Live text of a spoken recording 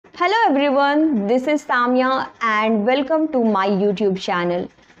Hello everyone, this is Samya and welcome to my YouTube channel.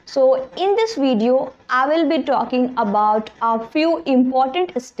 So in this video, I will be talking about a few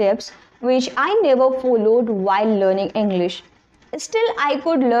important steps which I never followed while learning English. Still, I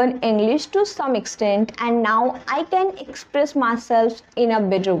could learn English to some extent and now I can express myself in a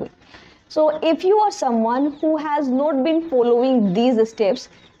better way. So if you are someone who has not been following these steps,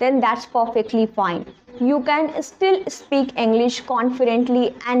 then that's perfectly fine. You can still speak English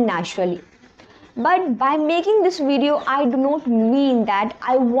confidently and naturally. But by making this video, I do not mean that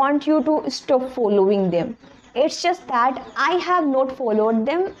I want you to stop following them. It's just that I have not followed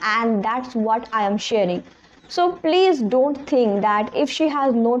them and that's what I am sharing. So please don't think that if she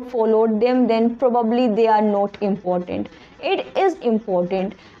has not followed them, then probably they are not important. It is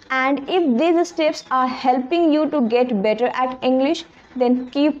important. And if these steps are helping you to get better at English, then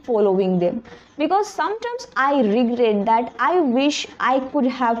keep following them. Because sometimes I regret that I wish I could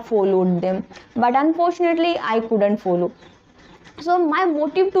have followed them. But unfortunately, I couldn't follow. So my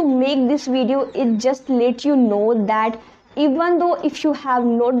motive to make this video is just let you know that even though if you have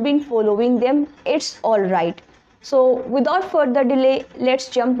not been following them, it's alright. So without further delay, let's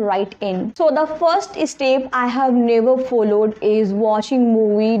jump right in. So the first step I have never followed is watching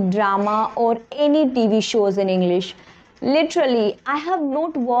movie, drama or any TV shows in English. Literally, I have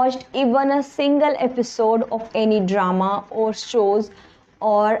not watched even a single episode of any drama or shows,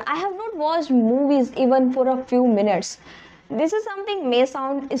 or I have not watched movies even for a few minutes. This is something may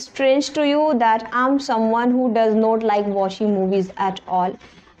sound strange to you that I'm someone who does not like watching movies at all.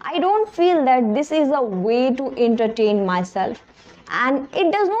 I don't feel that this is a way to entertain myself. And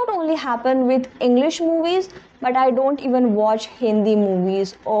it does not only happen with English movies, but I don't even watch Hindi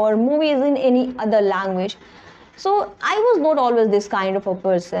movies or movies in any other language. So I was not always this kind of a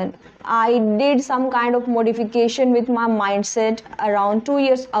person. I did some kind of modification with my mindset around 2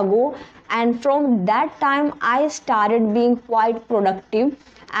 years ago, and from that time I started being quite productive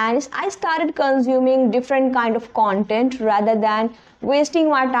and I started consuming different kind of content rather than wasting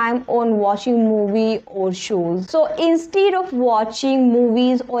my time on watching movie or shows. So instead of watching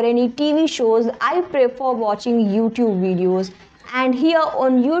movies or any TV shows, I prefer watching YouTube videos. And here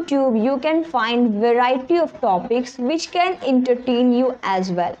on YouTube you can find variety of topics which can entertain you as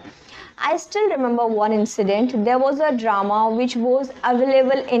well. I still remember one incident. There was a drama which was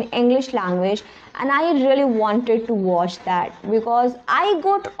available in English language and I really wanted to watch that because I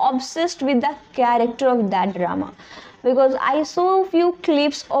got obsessed with the character of that drama. Because I saw a few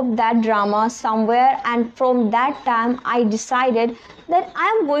clips of that drama somewhere and from that time I decided that I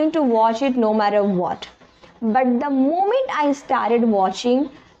am going to watch it no matter what. But the moment I started watching,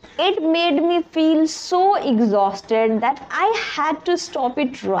 it made me feel so exhausted that I had to stop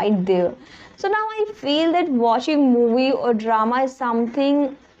it right there. So now I feel that watching movie or drama is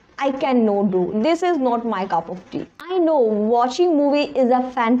something I cannot do. This is not my cup of tea. I know watching movie is a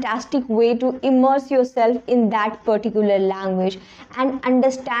fantastic way to immerse yourself in that particular language and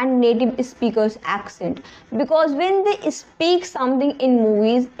understand native speakers' accent. Because when they speak something in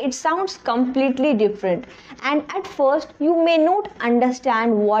movies, it sounds completely different. And at first, you may not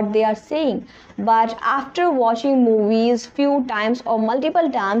understand what they are saying. But after watching movies few times or multiple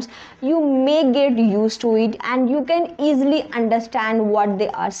times, you may get used to it and you can easily understand what they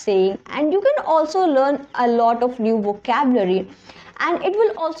are saying. And you can also learn a lot of new vocabulary. And it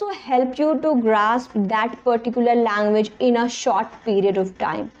will also help you to grasp that particular language in a short period of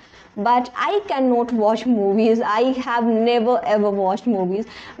time. But I cannot watch movies. I have never ever watched movies,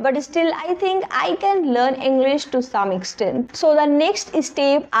 but still I think I can learn English to some extent. So the next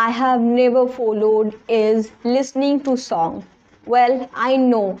step I have never followed is listening to song. Well, I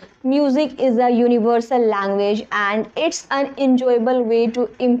know music is a universal language and it's an enjoyable way to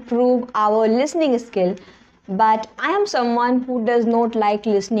improve our listening skill, but I am someone who does not like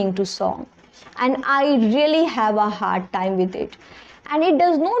listening to song and I really have a hard time with it. And it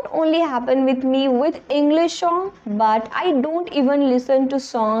does not only happen with me with English song, but I don't even listen to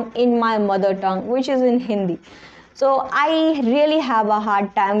song in my mother tongue, which is in Hindi. So I really have a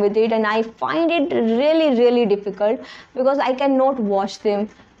hard time with it and I find it really difficult because I cannot watch them.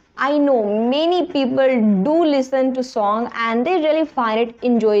 I know many people do listen to song and they really find it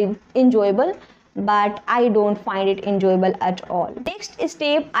enjoyable, but I don't find it enjoyable at all. Next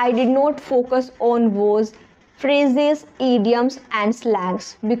step I did not focus on was phrases, idioms and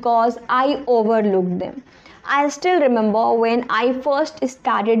slangs because I overlooked them. I still remember when I first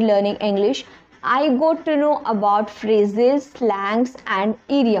started learning English, I got to know about phrases, slangs and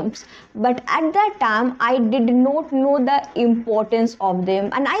idioms, but at that time I did not know the importance of them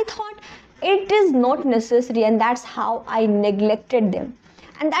and I thought it is not necessary and that's how I neglected them.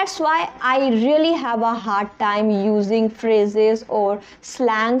 And that's why I really have a hard time using phrases or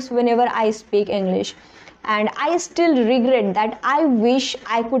slangs whenever I speak English. And I still regret that. I wish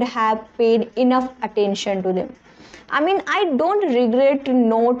I could have paid enough attention to them. I mean, I don't regret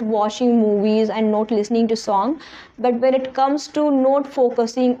not watching movies and not listening to songs, but when it comes to not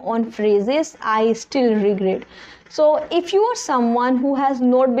focusing on phrases, I still regret. So, if you are someone who has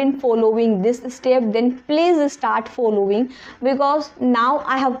not been following this step, then please start following, because now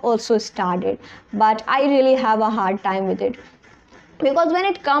I have also started, but I really have a hard time with it. Because when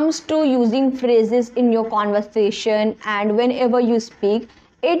it comes to using phrases in your conversation and whenever you speak,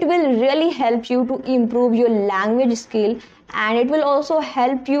 it will really help you to improve your language skill, and it will also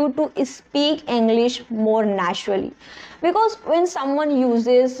help you to speak English more naturally. Because when someone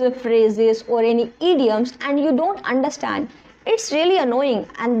uses phrases or any idioms and you don't understand, it's really annoying,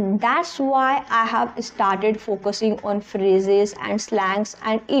 and that's why I have started focusing on phrases and slangs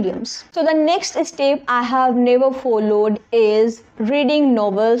and idioms. So the next step I have never followed is reading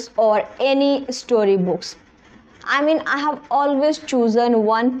novels or any storybooks. I mean, I have always chosen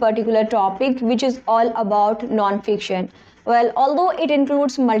one particular topic, which is all about non-fiction. Well, although it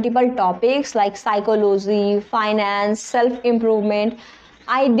includes multiple topics like psychology, finance, self-improvement,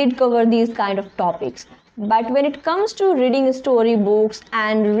 I did cover these kind of topics. But when it comes to reading storybooks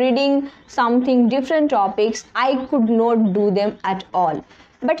and reading something different topics, I could not do them at all.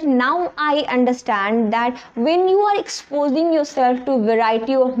 But now I understand that when you are exposing yourself to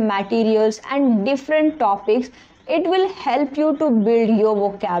variety of materials and different topics, it will help you to build your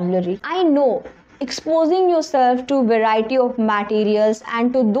vocabulary. I know exposing yourself to variety of materials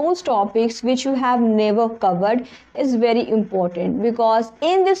and to those topics which you have never covered is very important, because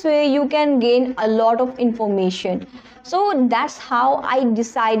in this way you can gain a lot of information. So that's how I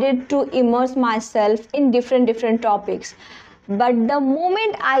decided to immerse myself in different topics. But the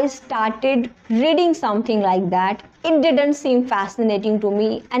moment I started reading something like that, it didn't seem fascinating to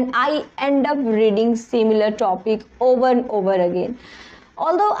me, and I end up reading similar topic over and over again.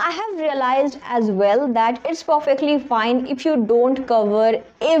 Although I have realized as well that it's perfectly fine if you don't cover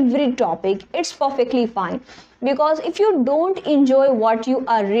every topic. It's perfectly fine, because if you don't enjoy what you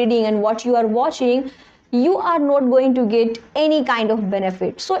are reading and what you are watching, you are not going to get any kind of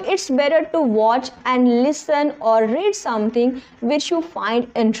benefit. So it's better to watch and listen or read something which you find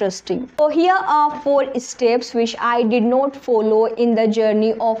interesting. So here are 4 steps which I did not follow in the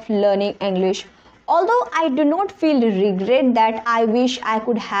journey of learning English. Although I do not feel regret that I wish I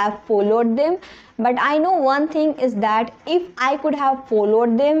could have followed them, but I know one thing is that if I could have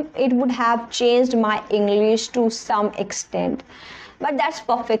followed them, it would have changed my English to some extent. But that's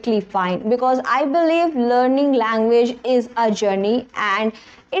perfectly fine, because I believe learning language is a journey, and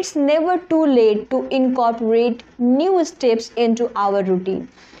it's never too late to incorporate new steps into our routine.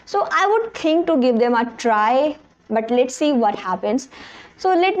 So I would think to give them a try, but let's see what happens. So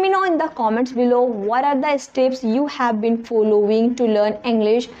let me know in the comments below what are the steps you have been following to learn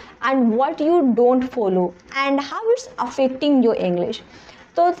English and what you don't follow and how it's affecting your English.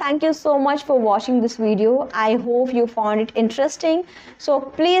 So thank you so much for watching this video. I hope you found it interesting. So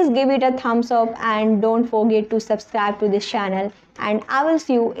please give it a thumbs up and don't forget to subscribe to this channel, and I will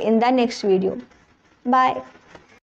see you in the next video. Bye.